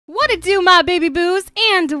What it do, my baby boos,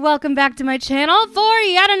 and welcome back to my channel for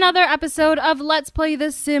yet another episode of Let's Play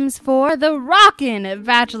The Sims 4, the Rockin'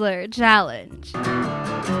 Bachelor Challenge.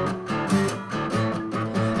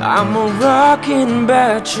 I'm a rockin'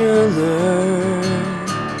 bachelor,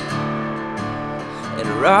 and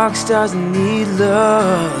rock stars need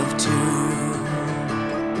love too.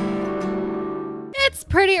 It's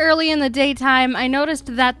pretty early in the daytime. I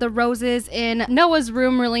noticed that the roses in Noah's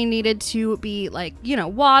room really needed to be, like, you know,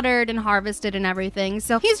 watered and harvested and everything.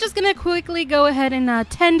 So he's just gonna quickly go ahead and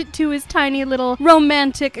tend to his tiny little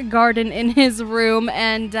romantic garden in his room.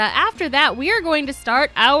 And after that, we are going to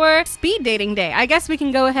start our speed dating day. I guess we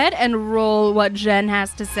can go ahead and roll what Jen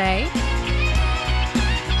has to say.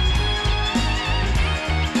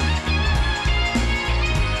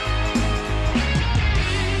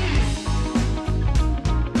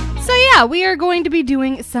 So yeah, we are going to be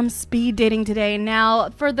doing some speed dating today. Now,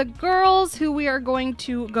 for the girls who we are going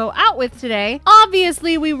to go out with today,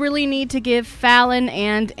 obviously we really need to give Fallon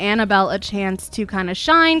and Annabelle a chance to kind of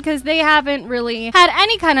shine because they haven't really had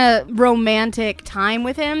any kind of romantic time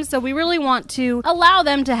with him. So we really want to allow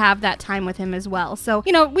them to have that time with him as well. So,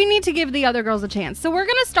 you know, we need to give the other girls a chance. So we're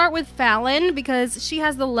going to start with Fallon because she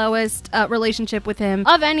has the lowest relationship with him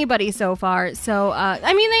of anybody so far. So,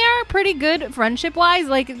 I mean, they are pretty good friendship-wise.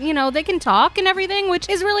 Like, you know, they can talk and everything, which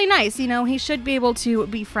is really nice. You know, he should be able to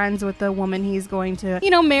be friends with the woman he's going to,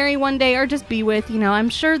 you know, marry one day or just be with. You know, I'm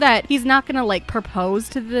sure that he's not gonna like propose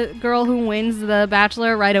to the girl who wins the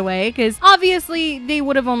Bachelor right away because obviously they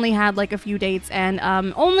would have only had like a few dates, and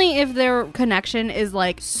only if their connection is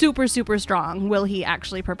like super strong will he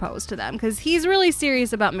actually propose to them, because he's really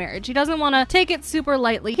serious about marriage. He doesn't want to take it super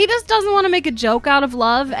lightly. He just doesn't want to make a joke out of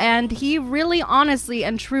love, and he really honestly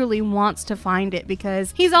and truly wants to find it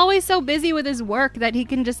because he's always so busy with his work that he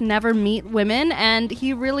can just never meet women, and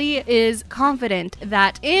he really is confident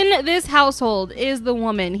that in this household is the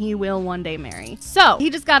woman he will one day marry. So he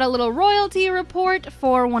just got a little royalty report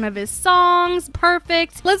for one of his songs.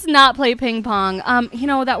 Perfect. Let's not play ping pong. You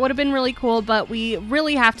know, that would have been really cool, but we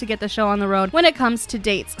really have to get the show on the road when it comes to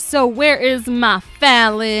dates. So where is my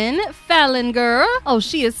Fallon girl? Oh,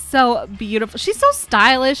 she is so beautiful. She's so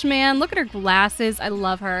stylish, man. Look at her glasses. I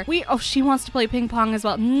love her. Oh, she wants to play ping pong as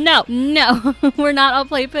well. No, we're not all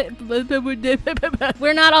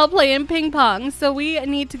we're not all playing ping pong. So we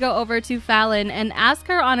need to go over to Fallon and ask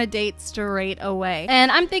her on a date straight away.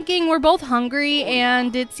 And I'm thinking we're both hungry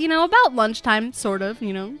and it's, you know, about lunchtime, sort of,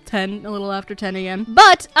 you know, a little after 10 a.m.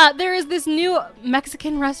 But there is this new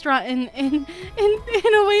Mexican restaurant in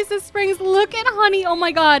Oasis Springs. Look at Honey. Oh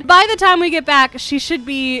my God. By the time we get back, she should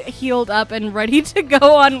be healed up and ready to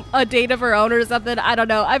go on a date of her own or something. I don't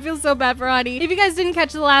know. I feel so bad for Honey. If you guys didn't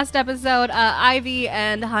catch the last episode, Ivy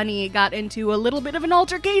and Honey got into a little bit of an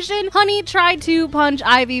altercation. Honey tried to punch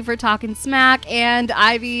Ivy for talking smack, and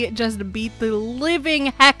Ivy just beat the living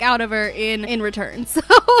heck out of her in return. So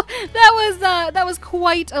that was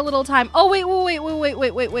quite a little time. Oh wait.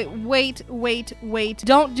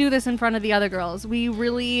 Don't do this in front of the other girls. We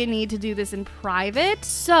really need to do this in private.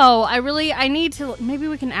 So I need to, maybe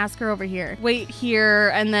we can ask her over here. Wait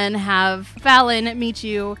here and then have Fallon meet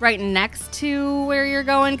you right next to where you're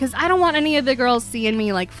going, because I don't want any of the girls seeing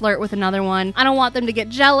me like flirt with another one. I don't want them to get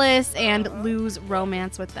jealous and lose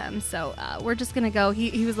romance with them. So we're just gonna go.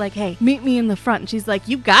 He was like, hey, meet me in the front. And she's like,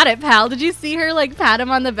 you got it, pal. Did you see her like pat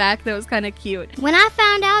him on the back? That was kind of cute. When I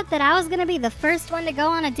found out that I was gonna be the first one to go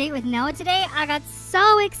on a date with Noah today, I got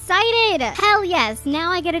so excited. Hell yes,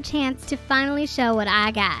 now I get a chance to finally show what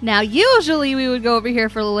I got. Now usually we would go over here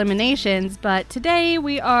for eliminations, but today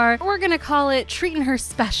we're gonna call it treating her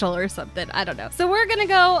special or something. I don't know. So we're gonna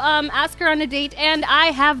go ask her on a date, and I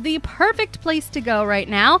have the perfect place to go right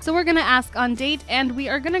now. So we're gonna ask on date, and we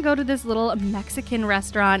are gonna go to this little Mexican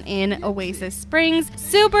restaurant in Oasis Springs.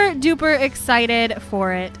 Super duper excited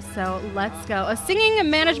for it. So let's go. A singing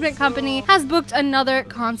management company has booked another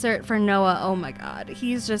concert for Noah. Oh my God.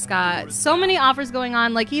 He's just got so many offers going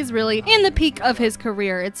on. Like, he's really in the peak of his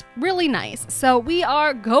career. It's really nice. So we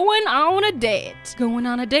are going on a date. Going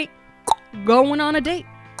on a date. Going on a date.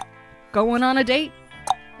 Going on a date.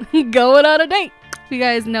 Going on a date. You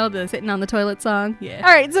guys know the sitting on the toilet song? Yeah.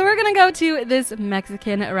 All right, so we're gonna go to this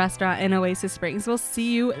Mexican restaurant in Oasis Springs. We'll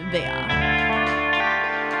see you there.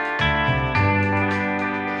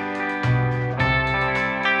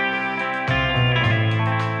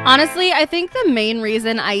 Honestly, I think the main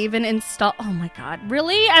reason I even installed, oh my God,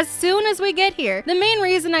 really? As soon as we get here, the main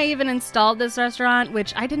reason I even installed this restaurant,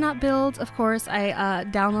 which I did not build, of course, I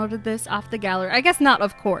downloaded this off the gallery. I guess not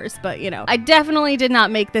of course, but you know, I definitely did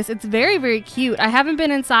not make this. It's very, very cute. I haven't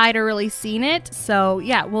been inside or really seen it. So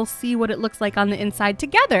yeah, we'll see what it looks like on the inside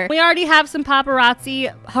together. We already have some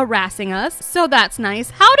paparazzi harassing us, so that's nice.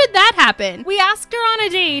 How did that happen? We asked her on a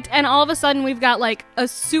date and all of a sudden we've got like a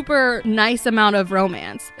super nice amount of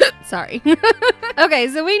romance. Sorry. Okay,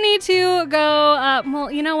 so we need to go, well,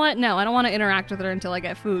 you know what? No, I don't want to interact with her until I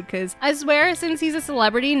get food, because I swear since he's a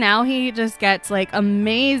celebrity, now he just gets like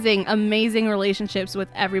amazing, amazing relationships with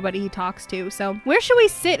everybody he talks to. So where should we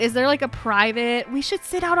sit? Is there like a private? We should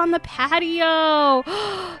sit out on the patio.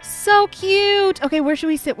 So cute. Okay, where should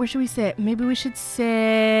we sit? Where should we sit? Maybe we should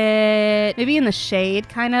sit maybe in the shade,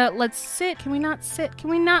 kind of. Let's sit. Can we not sit? Can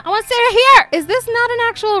we not? I want to sit right here. Is this not an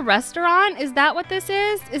actual restaurant? Is that what this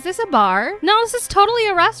is? Is this a bar? No, this is totally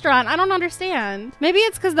a restaurant. I don't understand. Maybe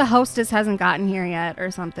it's because the hostess hasn't gotten here yet or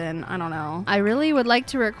something. I don't know. I really would like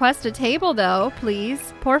to request a table though,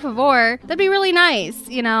 please. Por favor. That'd be really nice.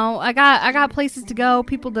 You know, I got places to go,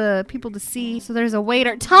 people to see. So there's a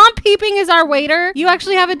waiter. Tom Peeping is our waiter. You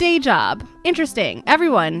actually have a day job. Interesting.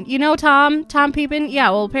 Everyone, you know Tom Peeping? Yeah,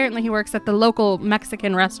 well, apparently he works at the local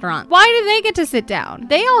Mexican restaurant. Why do they get to sit down?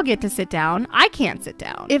 They all get to sit down. I can't sit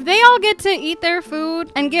down. If they all get to eat their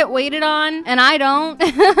food and get waited on and I don't,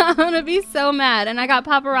 I'm gonna be so mad. And I got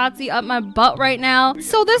paparazzi up my butt right now.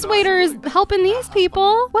 So this waiter is helping these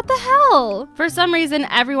people? What the hell? For some reason,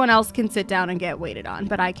 everyone else can sit down and get waited on,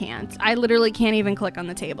 but I can't. I literally can't even click on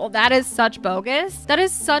the table. That is such bogus. That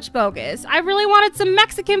is such bogus. I really wanted some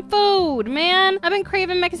Mexican food, man. I've been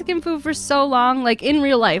craving Mexican food for so long. Like in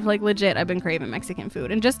real life, like legit, I've been craving Mexican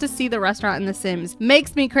food. And just to see the restaurant in The Sims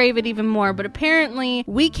makes me crave it even more. But apparently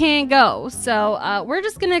we can't go. So we're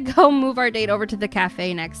just gonna go move our date over to the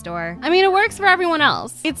cafe next door. I mean, it works for everyone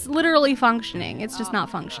else. It's literally functioning. It's just not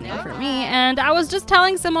functioning for me. And I was just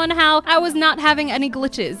telling someone how I was not having any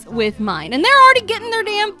glitches with mine. And they're already getting their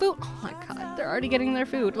damn food. Oh my God, they're already getting their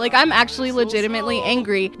food. Like, I'm actually legitimately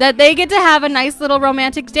angry that they get to have a nice little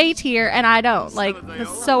romantic date here and I don't. Like,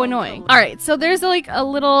 it's so annoying. All right, so there's like a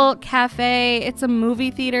little cafe. It's a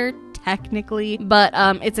movie theater technically, but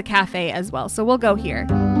it's a cafe as well. So we'll go here.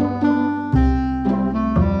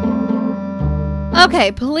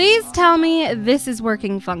 Okay, please tell me this is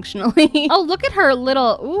working functionally. Oh, look at her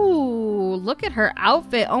little, ooh, look at her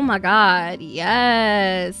outfit. Oh my God,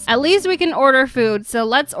 yes. At least we can order food. So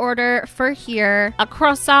let's order for here a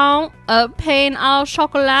croissant, a pain au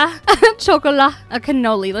chocolat, chocolat, a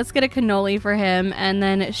cannoli. Let's get a cannoli for him. And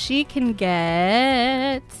then she can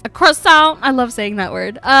get a croissant. I love saying that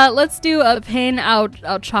word. Let's do a pain au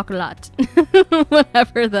chocolat,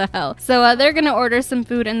 whatever the hell. So they're gonna order some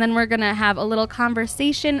food and then we're gonna have a little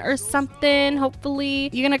conversation or something, hopefully.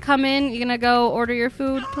 You gonna come in? You gonna go order your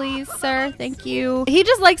food, please, sir? Thank you. He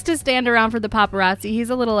just likes to stand around for the paparazzi. He's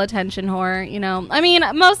a little attention whore, you know. I mean,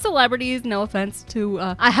 most celebrities, no offense to,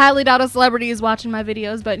 I highly doubt a celebrity is watching my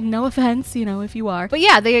videos, but no offense, you know, if you are. But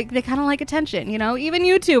yeah, they kind of like attention, you know? Even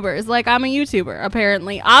YouTubers, like I'm a YouTuber,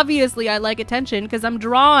 apparently. Obviously, I like attention because I'm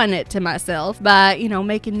drawing it to myself by, you know,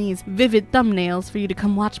 making these vivid thumbnails for you to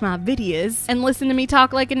come watch my videos and listen to me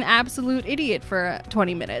talk like an absolute idiot for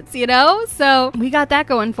 20 minutes, you know? So we got that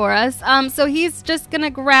going for us. So he's just gonna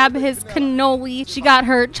grab his cannoli. She got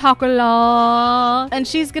her chocolate and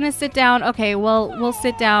she's gonna sit down. Okay, well, we'll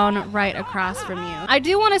sit down right across from you. I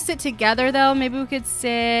do want to sit together though. Maybe we could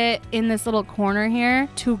sit in this little corner here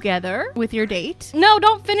together with your date. No,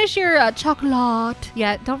 don't finish your chocolate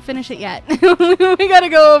yet. Don't finish it yet. We gotta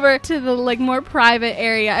go over to the like more private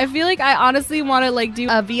area. I feel like I honestly want to like do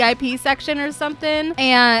a VIP section or something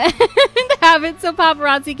and have it so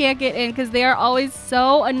paparazzi can't get in because they are always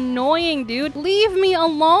so annoying, dude. Leave me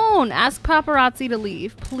alone. Ask paparazzi to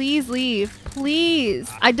leave. Please leave.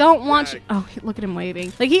 Please. I don't want you. Oh, look at him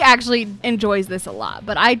waving. Like he actually enjoys this a lot,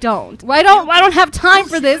 but I don't. I don't have time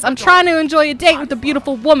for this. I'm trying to enjoy a date with a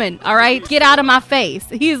beautiful woman. All right, get out of my face.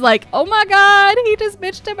 He's like, oh my God, he just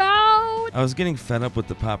bitched him out. I was getting fed up with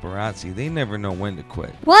the paparazzi. They never know when to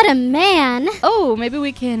quit. What a man. Oh, maybe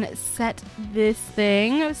we can set this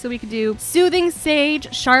thing so we could do soothing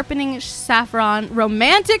sage, sharpening saffron,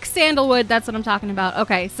 romantic sandalwood. That's what I'm talking about.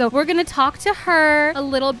 Okay, so we're gonna talk to her a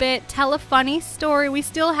little bit, tell a funny story. We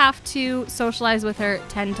still have to socialize with her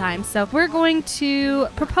 10 times. So we're going to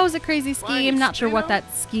propose a crazy scheme. Not sure what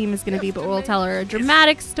that scheme is gonna be, but we'll tell her a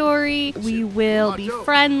dramatic story. We will be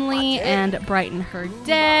friendly and brighten her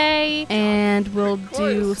day. and we'll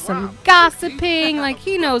do some gossiping. Like,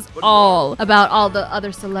 he knows all about all the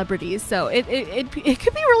other celebrities, so it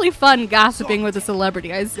could be really fun gossiping with a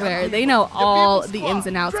celebrity, I swear. They know all the ins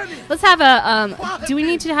and outs. Let's have a, do we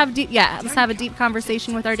need to have deep, yeah, let's have a deep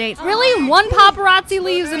conversation with our date. Really? One paparazzi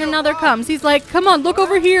leaves and another comes. He's like, come on, look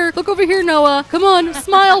over here, Noah. Come on,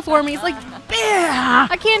 smile for me. He's like, bah!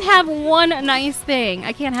 I can't have one nice thing.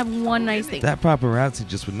 I can't have one nice thing. That paparazzi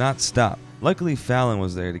just would not stop. Luckily, Fallon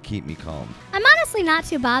was there to keep me calm. I'm honestly not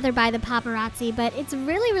too bothered by the paparazzi, but it's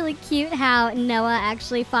really, really cute how Noah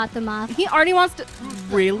actually fought them off. He already wants to...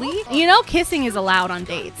 Really? You know, kissing is allowed on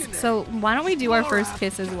dates, so why don't we do our first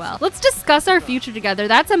kiss as well? Let's discuss our future together.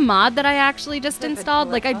 That's a mod that I actually just installed.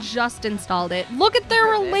 Like, I just installed it. Look at their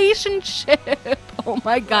relationship. Oh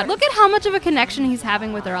my god. Look at how much of a connection he's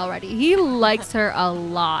having with her already. He likes her a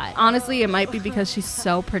lot. Honestly, it might be because she's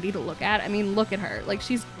so pretty to look at. I mean, look at her. Like,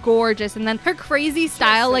 she's gorgeous. And then her crazy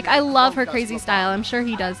style, like, I love her crazy style. I'm sure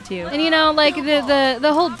he does too. And you know, like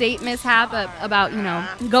the whole date mishap about, you know,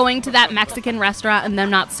 going to that Mexican restaurant and them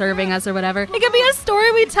not serving us or whatever. It could be a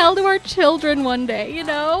story we tell to our children one day, you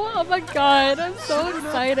know? Oh my god, I'm so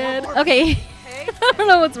excited. Okay. I don't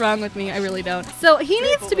know what's wrong with me. I really don't. So he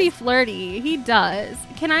needs to be flirty. He does.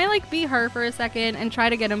 Can I like be her for a second and try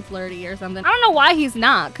to get him flirty or something? I don't know why he's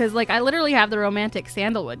not, because like I literally have the romantic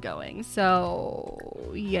sandalwood going.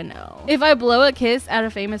 So, you know. If I blow a kiss at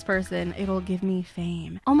a famous person, it'll give me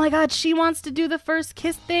fame. Oh my god, she wants to do the first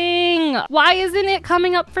kiss thing. Why isn't it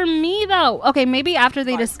coming up for me though? Okay, maybe after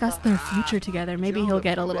they discuss their future together, maybe he'll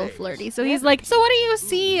get a little flirty. So he's like, so what do you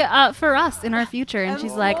see for us in our future? And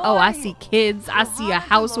she's like, oh, I see kids. I see a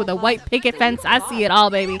house with a white picket fence. I see it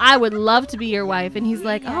all, baby. I would love to be your wife. And he's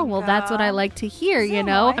like, oh, well, that's what I like to hear, you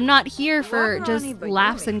know? I'm not here for just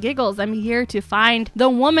laughs and giggles. I'm here to find the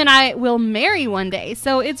woman I will marry one day.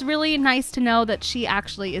 So it's really nice to know that she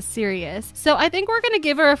actually is serious. So I think we're going to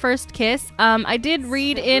give her a first kiss. I did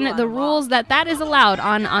read in the rules that is allowed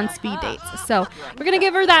on speed dates. So we're going to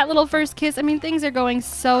give her that little first kiss. I mean, things are going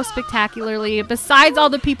so spectacularly besides all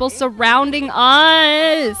the people surrounding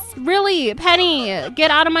us. Really, Penny,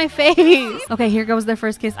 get out of my face. Okay, here goes their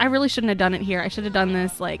first kiss. I really shouldn't have done it here. I should have done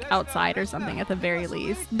this like outside or something at the very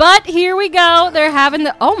least. But here we go. They're having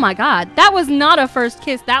the, oh my god, that was not a first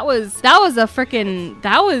kiss. That was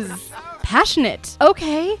passionate.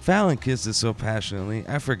 Okay. Fallon kissed it so passionately,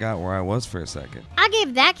 I forgot where I was for a second. I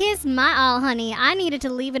gave that kiss my all, honey. I needed to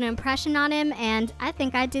leave an impression on him, and I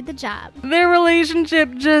think I did the job. Their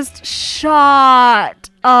relationship just shot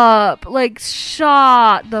up. Like,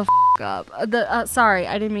 shot the up. Sorry,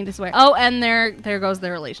 I didn't mean to swear. Oh, and there goes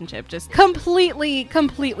their relationship. Just completely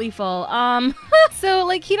full. So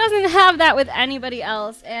like he doesn't have that with anybody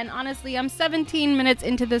else. And honestly, I'm 17 minutes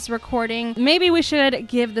into this recording. Maybe we should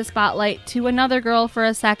give the spotlight to another girl for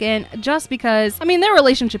a second, just because, I mean, their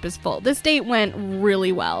relationship is full. This date went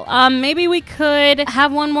really well. Maybe we could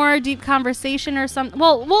have one more deep conversation or something.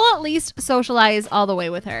 Well, we'll at least socialize all the way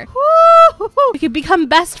with her. We could become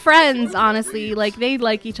best friends, honestly. Like, they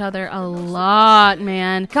like each other a lot,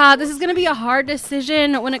 man. God, this is gonna be a hard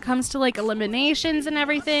decision when it comes to like eliminations and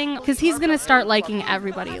everything, because he's gonna start liking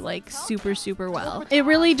everybody like super well. It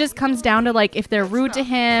really just comes down to like if they're rude to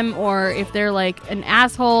him or if they're like an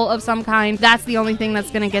asshole of some kind. That's the only thing that's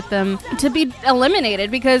gonna get them to be eliminated,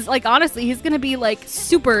 because like honestly, he's gonna be like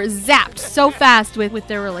super zapped so fast with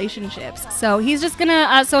their relationships. So he's just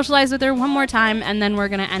gonna socialize with her one more time, and then we're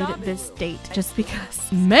gonna end this date, just because,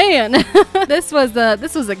 man. this was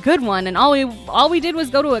a good one, and all we did was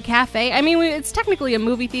go to a cafe. I mean, it's technically a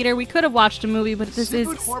movie theater. We could have watched a movie, but this is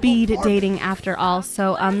speed dating after all.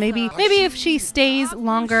 So maybe if she stays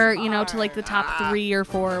longer, you know, to like the top 3 or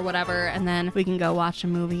 4 or whatever, and then we can go watch a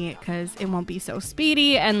movie, because it won't be so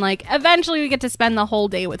speedy, and like eventually we get to spend the whole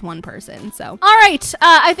day with one person. So all right,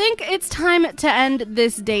 I think it's time to end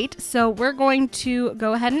this date, so we're going to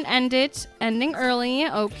go ahead and end it. Ending early.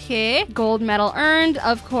 Okay, gold medal earned,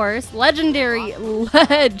 of course. Legendary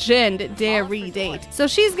date. So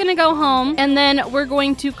she's gonna go home, and then we're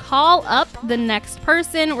going to call up the next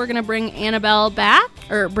person. We're gonna bring Annabelle back,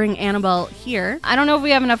 or bring Annabelle here. I don't know if we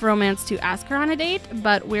have enough romance to ask her on a date,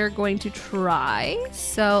 but we're going to try.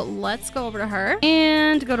 So let's go over to her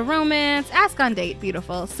and go to romance, ask on date.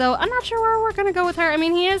 Beautiful. So I'm not sure where we're gonna go with her. I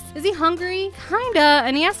mean, is he hungry? Kinda,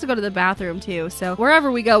 and he has to go to the bathroom too. So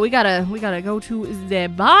wherever we go, we gotta go to the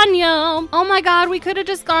baño. Oh my god, we could have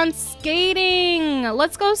just gone skating.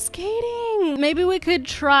 Let's go skating. Maybe we could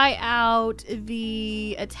try out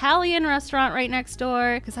the Italian restaurant right next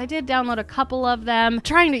door, because I did download a couple of them.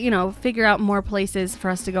 Trying to, you know, figure out more places for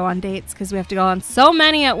us to go on dates, because we have to go on so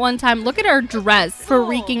many at one time. Look at our dress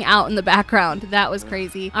freaking out in the background. That was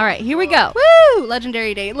crazy. All right, here we go. Woo!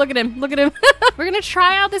 Legendary date. Look at him. Look at him. We're gonna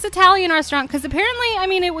try out this Italian restaurant, because apparently, I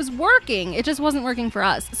mean, it was working. It just wasn't working for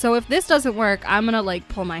us. So if this doesn't work, I'm gonna like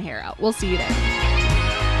pull my hair out. We'll see you there.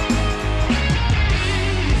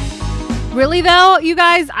 Really though, you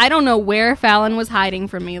guys, I don't know where Fallon was hiding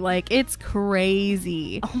from me. Like, it's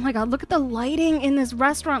crazy. Oh my god, look at the lighting in this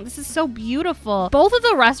restaurant. This is so beautiful. Both of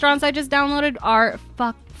the restaurants I just downloaded are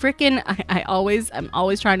freaking, I'm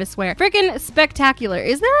always trying to swear. Freaking spectacular.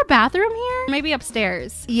 Is there a bathroom here? Maybe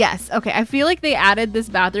upstairs. Yes. Okay. I feel like they added this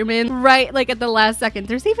bathroom in right like at the last second.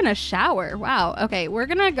 There's even a shower. Wow. Okay. We're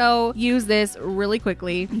gonna go use this really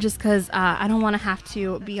quickly just because I don't want to have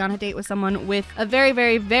to be on a date with someone with a very,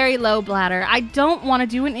 very, very low bladder. I don't want to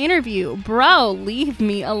do an interview. Bro, leave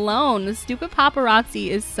me alone. The stupid paparazzi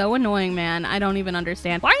is so annoying, man. I don't even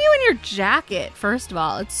understand. Why are you in your jacket? First of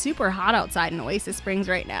all, it's super hot outside in Oasis Springs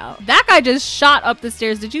right now. That guy just shot up the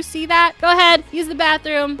stairs. Did you see that? Go ahead, use the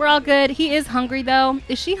bathroom. We're all good. He is hungry though.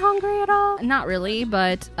 Is she hungry at all? Not really,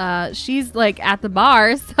 but she's like at the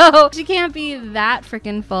bar, so she can't be that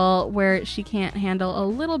freaking full where she can't handle a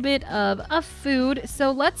little bit of food.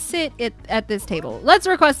 So let's sit at this table. Let's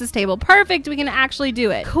request this table. Perfect. We can actually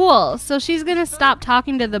do it. Cool. So she's gonna stop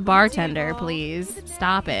talking to the bartender, please.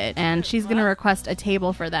 Stop it. And she's gonna request a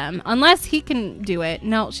table for them. Unless he can do it.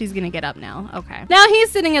 No, she's gonna get up now. Okay. Now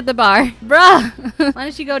he's sitting at the bar. Bruh. Why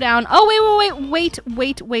don't you go down? Oh,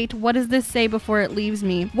 wait. What does this say before it leaves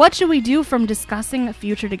me? What should we do from discussing the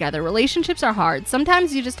future together? Relationships are hard.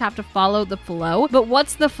 Sometimes you just have to follow the flow. But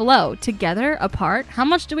what's the flow? Together? Apart? How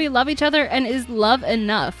much do we love each other? And is love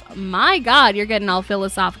enough? My God, you're getting all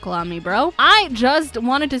philosophical on me, bro. I just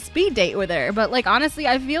wanted to speed date with her. But like, honestly,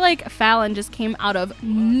 I feel like Fallon just came out of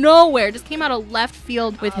nowhere. Just came out of left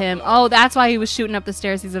field with him. Oh, that's why he was shooting up the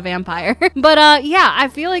stairs. He's a vampire. But yeah, I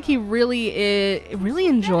feel like he really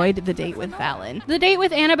enjoyed the date with Fallon. The date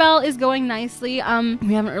with Annabelle is going nicely.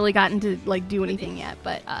 We haven't really gotten to like do anything yet,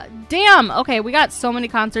 but damn. Okay, we got so many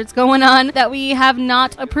concerts going on that we have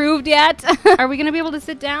not approved yet. Are we gonna be able to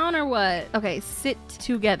sit down or what? Okay, sit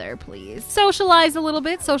together, please. Socialize a little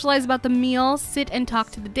bit. Socialize about the meal. Sit and talk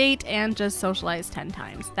to the date, and just socialize 10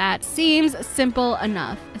 times. That seems simple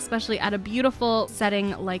enough, especially at a beautiful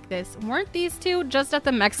setting like this. Weren't these two just at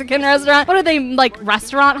the Mexican restaurant? What are they, like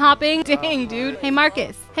restaurant hopping? Dang, dude. Hey,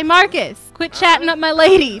 Marcus. Hey, Marcus. Quit chatting up my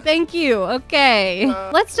lady. Thank you. Okay.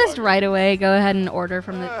 Let's just right away go ahead and order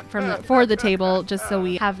for the table, just so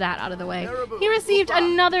we have that out of the way. He received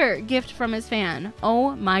another gift from his fan.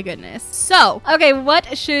 Oh my goodness. So, okay,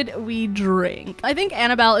 what should we drink? I think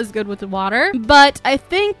Annabelle is good with the water, but I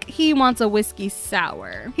think he wants a whiskey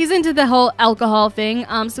sour. He's into the whole alcohol thing.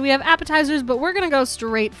 So we have appetizers, but we're gonna go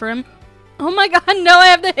straight for him. Oh my God, no, I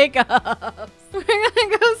have the hiccups. We're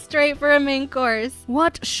gonna go straight for a main course.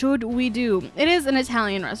 What should we do? It is an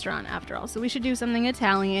Italian restaurant after all, so we should do something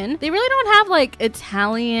Italian. They really don't have like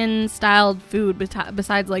Italian styled food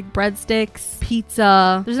besides like breadsticks,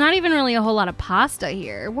 pizza. There's not even really a whole lot of pasta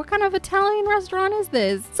here. What kind of Italian restaurant is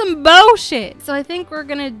this? Some bullshit. So I think we're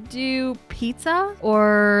gonna do pizza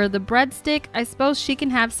or the breadstick. I suppose she can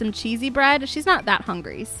have some cheesy bread. She's not that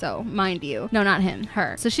hungry, so mind you. No, not him,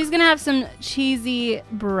 her. So she's gonna have some cheesy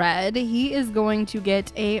bread. He is going to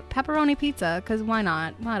get a pepperoni pizza, because why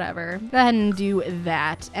not? Whatever. Go ahead and do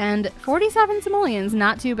that. And 47 simoleons,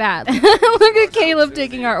 not too bad. Look at Caleb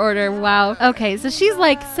taking our order. Wow. Okay, so she's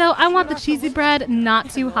like, so I want the cheesy bread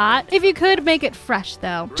not too hot. If you could make it fresh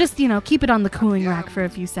though. Just, you know, keep it on the cooling rack for a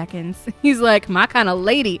few seconds. He's like, my kind of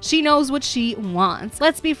lady. She knows what she wants.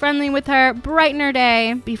 Let's be friendly with her, brighten her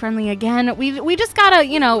day, be friendly again. We just gotta,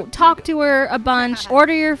 you know, talk to her a bunch,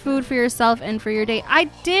 order your food for yourself and for your date. I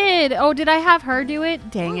did. Oh, did I have her do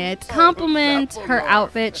it? Dang it. Compliment her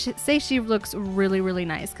outfit. Say she looks really, really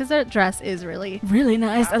nice, because that dress is really, really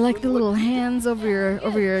nice. I like the little hands over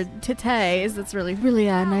your titties. It's really, really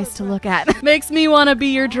nice to look at. Makes me want to be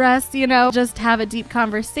your dress, you know. Just have a deep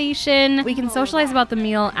conversation. We can socialize about the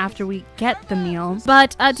meal after we get the meal.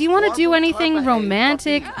 But do you want to do anything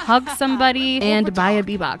romantic? Hug somebody and buy a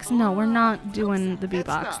B-box? No, we're not doing the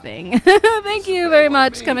B-box thing. Thank you very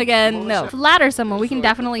much. Come again. No. Flatter someone. We can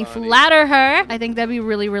definitely flatter her. I think that'd be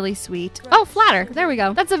really, really sweet. Oh, flatter. There we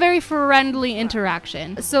go. That's a very friendly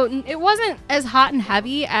interaction. So it wasn't as hot and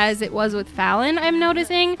heavy as it was with Fallon, I'm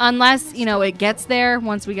noticing. Unless, you know, it gets there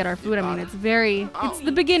once we get our food. I mean, it's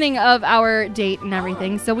the beginning of our date and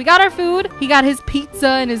everything. So we got our food. He got his pizza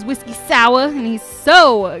and his whiskey sour, and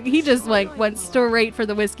he just went straight for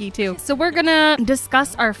the whiskey too. So we're gonna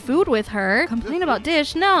discuss our food with her. Complain about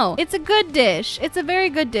dish? No, it's a good dish. It's a very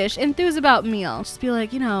good dish. Enthuse about meal. Just be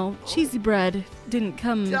like, you know, cheesy bread didn't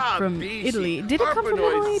come from Italy. Did it come from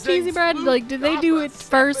Italy, cheesy bread? Like, did they do it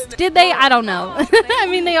first? Did they? I don't know. I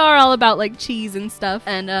mean, they are all about like cheese and stuff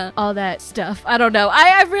and all that stuff. I don't know.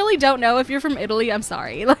 I really don't know. If you're from Italy, I'm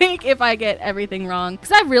sorry. Like, if I get everything wrong,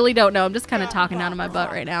 because I really don't know. I'm just kind of talking out of my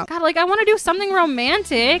butt right now. God, like, I want to do something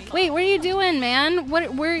romantic. Wait, what are you doing, man? Where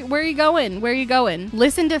are you going? Where are you going?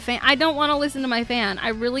 Listen to fan. I don't want to listen to my fan. I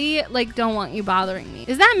really like don't want you bothering me.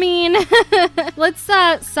 Is that mean? Let's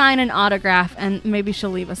sign an autograph and maybe she'll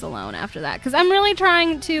leave us alone after that, because I'm really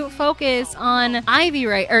trying to focus on Ivy,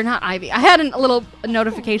 or not Ivy. I had a little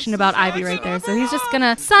notification about Ivy right there, so he's just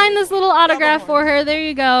gonna sign this little autograph for her. There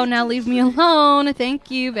you go. Now leave me alone. Thank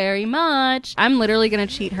you very much. I'm literally gonna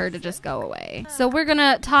cheat her to just go away. So we're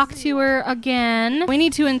gonna talk to her again. We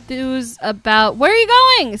need to enthuse about, where are you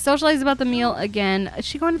going? Socialize about the meal again. Is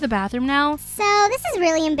she going to the bathroom now? So this is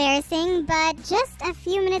really embarrassing, but just a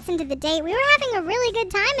few minutes into the date, we were having a really good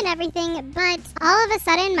time and everything, but all of a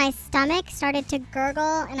sudden my stomach started to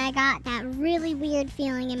gurgle and I got that really weird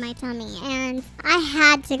feeling in my tummy, and I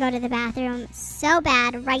had to go to the bathroom so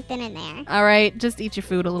bad right then and there. All right, just eat your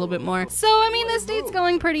food a little bit more. So, I mean, this date's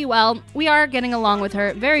going pretty well. We are getting along with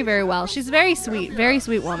her very, very well. She's very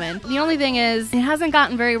sweet woman. The only thing is, it hasn't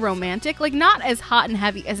gotten very romantic, like not as hot and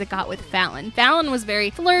heavy as it got with Fallon. Fallon was very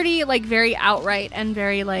flirty, like very outright and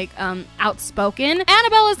very like outspoken.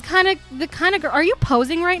 Annabelle is kind of the kind of girl. Are you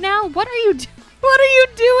posing right now? What are you doing? What are you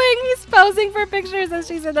doing? He's posing for pictures as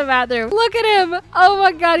she's in the bathroom. Look at him. Oh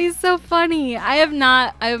my God, he's so funny. I have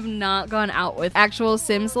not gone out with actual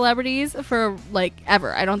sim celebrities for like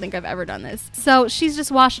ever. I don't think I've ever done this. So she's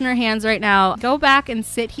just washing her hands right now. Go back and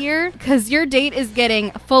sit here because your date is getting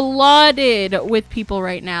flooded with people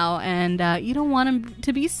right now, and you don't want him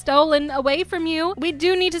to be stolen away from you. We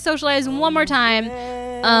do need to socialize one more time.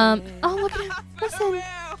 Oh, look at him. Listen.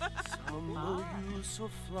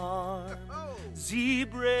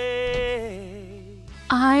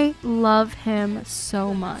 I love him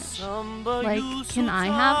so much. Like, can I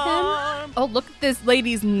have him? Oh, look at this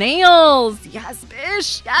lady's nails. Yes,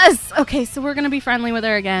 bish. Yes. Okay, so we're gonna be friendly with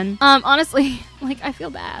her again. Honestly, like, I feel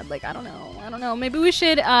bad. Like, I don't know. Maybe we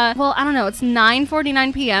should, well, I don't know. It's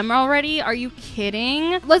 9:49 p.m. already. Are you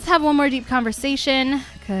kidding? Let's have one more deep conversation,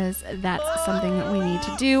 because that's something that we need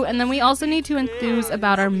to do. And then we also need to enthuse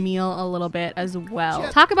about our meal a little bit as well.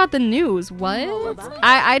 Talk about the news. What?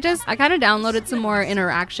 I kind of downloaded some more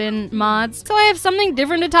interaction mods, so I have something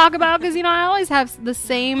different to talk about, because, you know, I always have the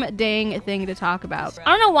same dang thing to talk about.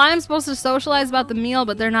 I don't know why I'm supposed to socialize about the meal,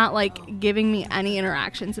 but they're not, like, giving me any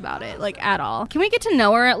interactions about it, like, at all. Can we get to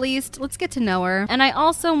know her at least? Let's get to know her. And I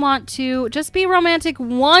also want to just be romantic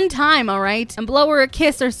one time, all right? And blow her a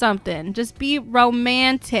kiss or something. Just be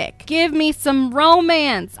romantic. Give me some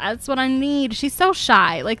romance. That's what I need. She's so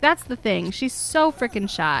shy. Like, that's the thing. She's so freaking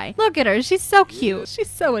shy. Look at her. She's so cute. She's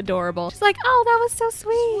so adorable. She's like, oh, that was so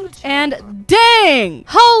sweet. And dang!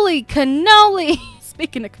 Holy cannoli!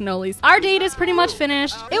 Speaking of cannolis, our date is pretty much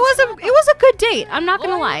finished. It was a good date. I'm not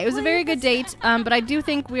gonna lie. It was a very good date. But I do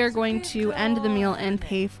think we are going to end the meal and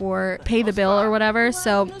pay the bill or whatever.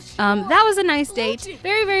 So that was a nice date.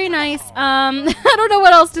 Very, very nice. I don't know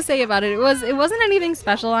what else to say about it. It wasn't anything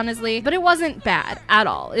special, honestly, but it wasn't bad at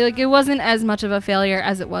all. Like, it wasn't as much of a failure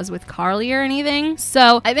as it was with Carly or anything.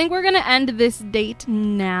 So I think we're gonna end this date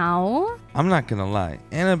now. I'm not gonna lie,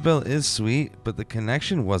 Annabelle is sweet, but the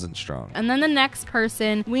connection wasn't strong. And then the next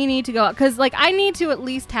person we need to go out, because like I need to at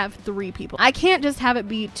least have 3 people. I can't just have it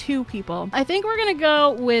be 2 people. I think we're gonna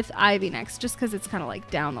go with Ivy next, just because it's kind of like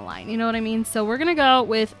down the line, you know what I mean? So we're gonna go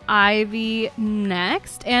with Ivy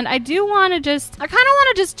next, and I kind of want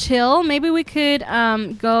to just chill. Maybe we could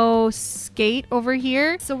go skate over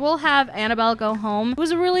here. So we'll have Annabelle go home. It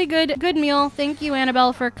was a really good meal. Thank you,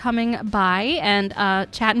 Annabelle, for coming by and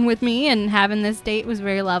chatting with me and having this date. Was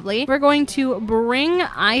very lovely. We're going to bring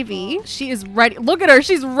Ivy. She is ready. Look at her.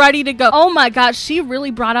 She's ready to go. Oh my gosh. She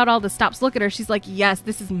really brought out all the stops. Look at her. She's like, yes,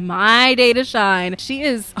 this is my day to shine. She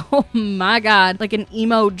is, oh my God, like an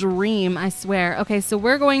emo dream, I swear. Okay, so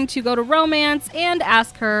we're going to go to romance and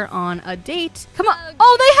ask her on a date. Come on.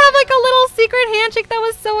 Oh, they have like a little secret handshake. That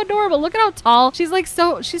was so adorable. Look at how tall. She's like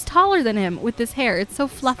she's taller than him with this hair. It's so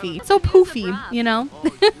fluffy. So poofy, you know?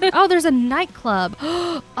 Oh, there's a nightclub.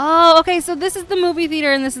 Oh, okay. So this is the movie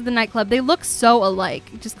theater and this is the nightclub. They look so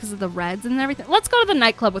alike just because of the reds and everything. Let's go to the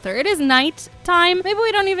nightclub with her. It is night time. Maybe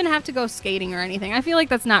we don't even have to go skating or anything. I feel like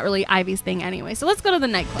that's not really Ivy's thing anyway. So let's go to the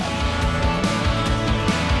nightclub.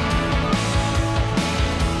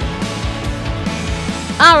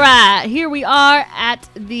 All right, here we are at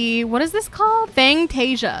the, what is this called?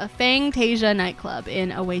 Fangtasia nightclub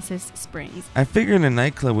in Oasis Springs. I figured a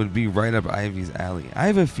nightclub would be right up Ivy's alley. I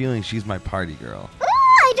have a feeling she's my party girl.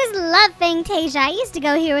 I just love Fangtasia. I used to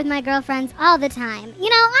go here with my girlfriends all the time. You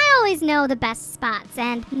know, I always know the best spots,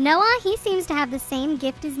 and Noah, he seems to have the same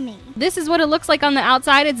gift as me. This is what it looks like on the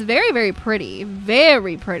outside. It's very, very pretty.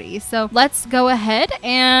 Very pretty. So let's go ahead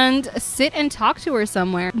and sit and talk to her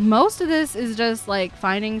somewhere. Most of this is just like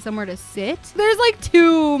finding somewhere to sit. There's like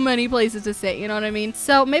too many places to sit, you know what I mean?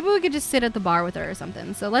 So maybe we could just sit at the bar with her or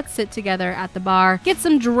something. So let's sit together at the bar, get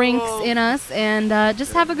some drinks in us, and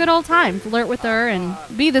just have a good old time. Flirt with her and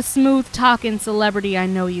be the smooth talking celebrity I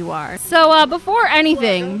know you are. So before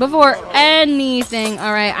anything, all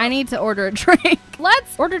right, I need to order a drink.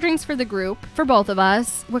 Let's order drinks for the group, for both of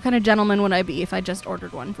us. What kind of gentleman would I be if I just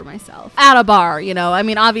ordered one for myself? At a bar, you know? I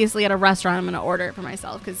mean, obviously at a restaurant, I'm gonna order it for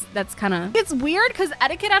myself because that's kind of... It's weird because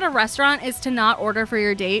etiquette at a restaurant is to not order for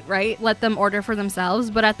your date, right? Let them order for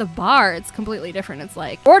themselves. But at the bar, it's completely different. It's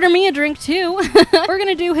like, order me a drink too. We're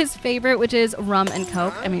gonna do his favorite, which is rum and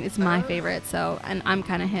Coke. I mean, it's my favorite, so, and I'm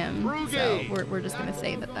kind of him. So we're just gonna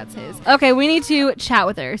say that that's his. Okay, we need to chat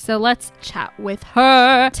with her. So let's chat with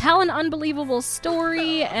her. Tell an unbelievable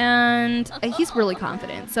story, and he's really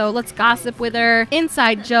confident. So let's gossip with her.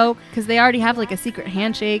 Inside joke, because they already have like a secret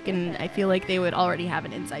handshake, and I feel like they would already have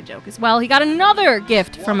an inside joke as well. He got another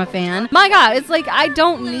gift from a fan. My God, it's like I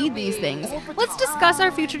don't need these things. Let's discuss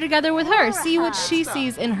our future together with her. See what she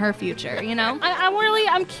sees in her future, you know?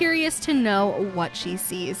 I'm curious to know what she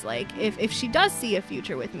sees, like if she does see a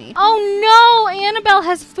future with me. Oh no, Annabelle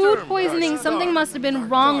has food poisoning. Something must have been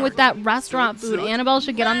wrong with that restaurant food. Annabelle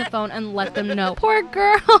should get on the phone and let them know. Poor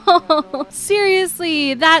girl.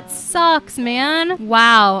 Seriously, that sucks, man.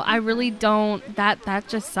 Wow, I really don't. That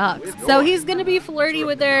just sucks. So he's gonna be flirty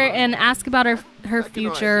with her and ask about her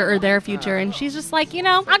future or their future, and she's just like, you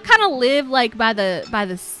know, I kind of live like by the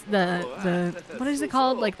what is it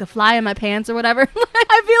called, like the fly in my pants or whatever.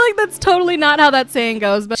 I feel like that's totally not how that saying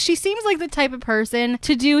goes, but she seems like the type of person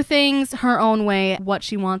to do things her own way, what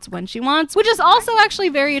she wants, when she wants, which is also actually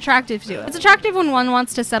very attractive too. It's attractive when one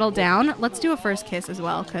wants to settle down. Let's do a first kiss as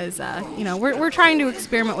well, because you know, we're trying to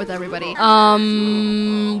experiment with everybody.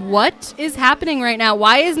 What is happening right now?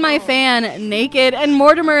 Why is my fan naked and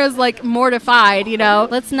Mortimer is like mortified, you know?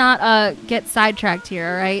 Let's not get sidetracked here,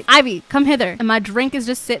 all right? Ivy, come hither. And my drink is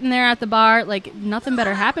just sitting there at the bar. Like, nothing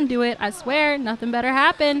better happened to it. I swear, nothing better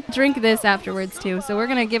happened. Drink this afterwards too. So we're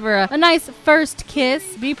gonna give her a nice first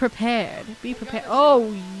kiss. Be prepared. Be prepared.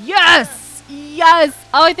 Oh, yes! Yes!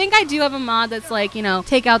 Oh, I think I do have a mod that's like, you know,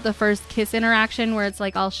 take out the first kiss interaction where it's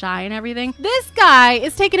like all shy and everything. This guy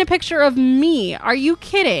is taking a picture of me. Are you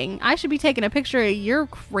kidding? I should be taking a picture of your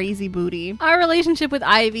crazy booty. Our relationship with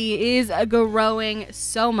Ivy is growing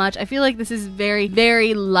so much. I feel like this is very,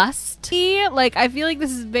 very lusty. Like, I feel like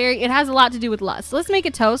this is it has a lot to do with lust. So let's make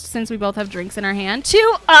a toast, since we both have drinks in our hand,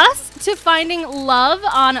 to us, to finding love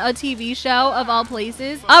on a TV show of all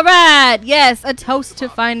places. All right, yes, a toast to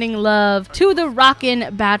finding love, to the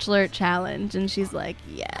Rockin Bachelor challenge. And she's like,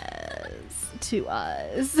 yes, to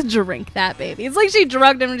us. Drink that, baby. It's like she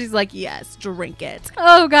drugged him and she's like, yes, drink it.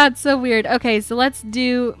 Oh God, so weird. Okay, so let's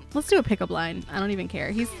do a pickup line. I don't even care.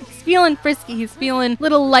 He's feeling frisky. He's feeling a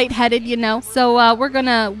little lightheaded, you know. So we're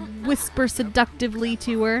gonna whisper seductively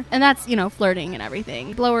to her, and that's, you know, flirting and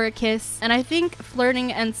everything. Blow her a kiss, and I think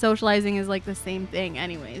flirting and socializing is like the same thing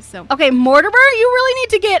anyways. So okay, Mortimer, you really need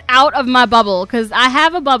to get out of my bubble, because I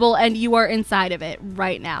have a bubble and you are inside of it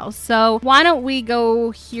right now. So why don't we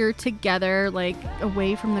go here together, like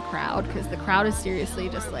away from the crowd, because the crowd is seriously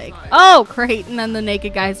just like, oh great. And then the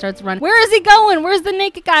naked guy starts running. Where is he going? Where's the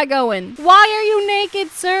naked guy going? Why are you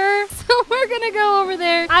naked, sir? So we're gonna go over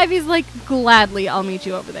there. Ivy's like, gladly, I'll meet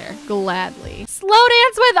you over there. Gladly. Slow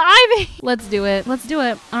dance with Ivy. Let's do it. Let's do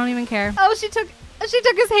it. I don't even care. Oh, she took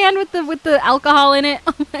his hand with the alcohol in it.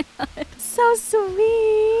 Oh my God. So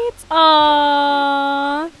sweet.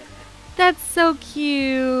 Aww. That's so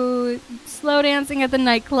cute. Slow dancing at the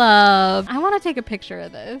nightclub. I want to take a picture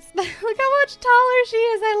of this. Look how much taller she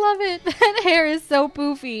is. I love it. That hair is so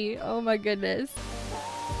poofy. Oh my goodness.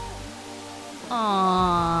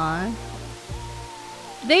 Aww.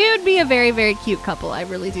 they would be a very, very cute couple. I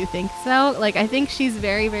really do think so. Like, I think she's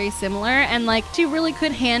very, very similar, and like she really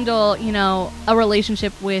could handle, you know, a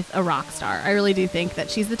relationship with a rock star. I really do think that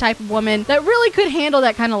she's the type of woman that really could handle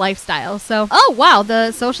that kind of lifestyle. So, oh wow,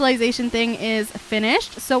 the socialization thing is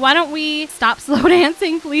finished. So why don't we stop slow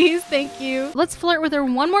dancing, please? Thank you. Let's flirt with her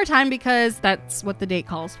one more time because that's what the date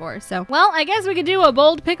calls for. So, well, I guess we could do a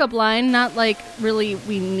bold pickup line. Not like really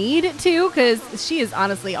we need to, because she is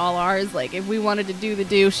honestly all ours. Like, if we wanted to do the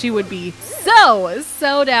do, she would be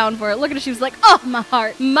so down for it. Look at her. She was like, oh, my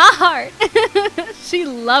heart. She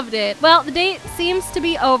loved it. Well, the date seems to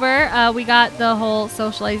be over. We got the whole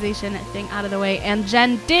socialization thing out of the way, and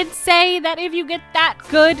Jen did say that if you get that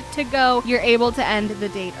good to go, you're able to end the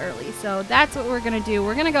date early. So that's what we're gonna do.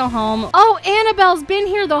 We're gonna go home. Oh, Annabelle's been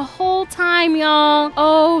here the whole time, y'all.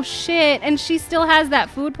 Oh shit, and she still has that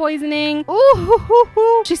food poisoning.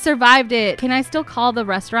 Ooh, she survived it. Can I still call the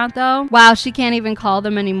restaurant though? Wow, she can't even call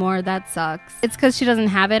them anymore. That sucks. It's because she doesn't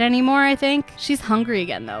have it anymore, I think. She's hungry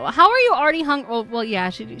again though. How are you already hungry? Well, yeah,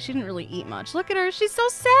 she didn't really eat much. Look at her. She's so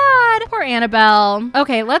sad. Poor Annabelle.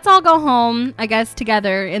 Okay, let's all go home, I guess,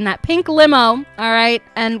 together in that pink limo. All right,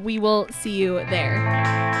 and we will see you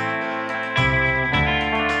there.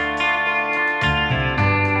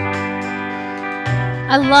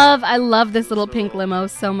 I love this little pink limo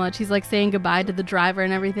so much. He's like saying goodbye to the driver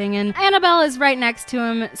and everything, and Annabelle is right next to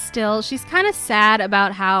him still. She's kind of sad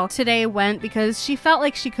about how today went because she felt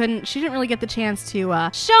like she didn't really get the chance to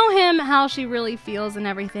show him how she really feels and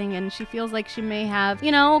everything, and she feels like she may have,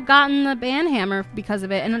 you know, gotten the band hammer because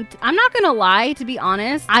of it. And I'm not gonna lie, to be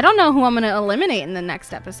honest, I don't know who I'm gonna eliminate in the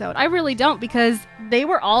next episode. I really don't, because they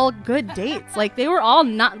were all good dates. Like, they were all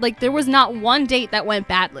not, like, there was not one date that went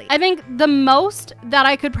badly. I think the most that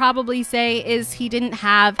I could probably say is he didn't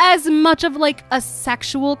have as much of like a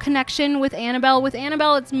sexual connection with Annabelle. With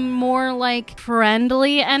Annabelle, it's more like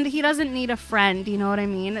friendly, and he doesn't need a friend, you know what I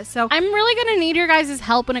mean? So I'm really gonna need your guys'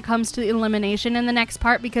 help when it comes to elimination in the next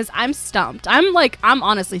part, because I'm stumped. I'm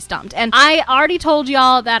honestly stumped. And I already told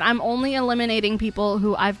y'all that I'm only eliminating people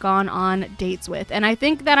who I've gone on dates with. And I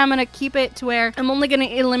think that I'm gonna keep it to where I'm only gonna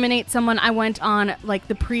eliminate someone I went on like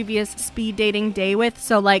the previous speed dating day with.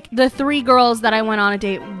 So like the 3 girls that I went on a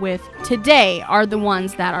date with today are the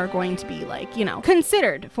ones that are going to be like, you know,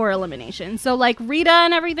 considered for elimination. So like Rita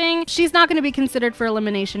and everything, she's not going to be considered for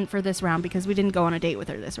elimination for this round because we didn't go on a date with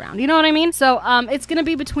her this round. You know what I mean? So it's going to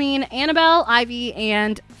be between Annabelle, Ivy,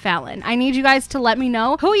 and Fallon. I need you guys to let me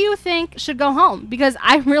know who you think should go home, because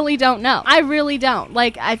I really don't know. I really don't.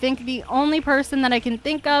 Like, I think the only person that I can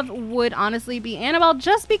think of would honestly be Annabelle,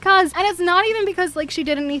 just because, and it's not even because like she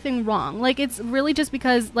did anything wrong. Like, it's really just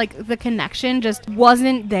because like the connection just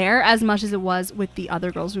wasn't there as much as it was with the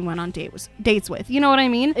other girls we went on dates with. You know what I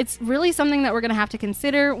mean? It's really something that we're gonna have to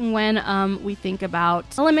consider when we think about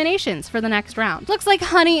eliminations for the next round. Looks like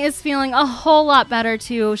Honey is feeling a whole lot better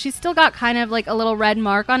too. She's still got kind of like a little red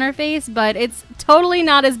mark on her face, but it's totally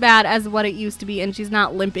not as bad as what it used to be, and she's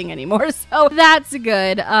not limping anymore, so that's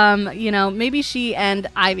good. You know, maybe she and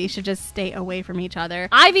Ivy should just stay away from each other.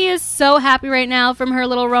 Ivy is so happy right now from her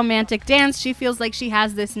little romantic dance. She feels like she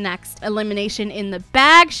has this next elimination in the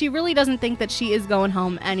bag. She really doesn't think that she is going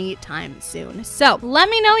home anytime soon. So let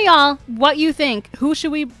me know, y'all, what you think. Who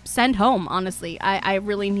should we send home? Honestly, I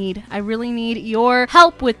really need your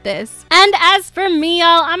help with this. And as for me,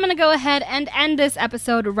 y'all, I'm gonna go ahead and end this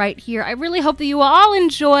episode right here. I really hope that you all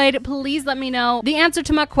enjoyed. Please let me know the answer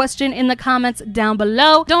to my question in the comments down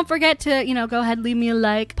below. Don't forget to, you know, go ahead, leave me a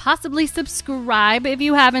like, possibly subscribe if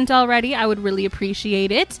you haven't already. I would really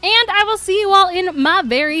appreciate it. And I will see you all in my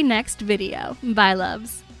very next video. Bye,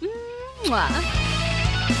 loves. Mwah.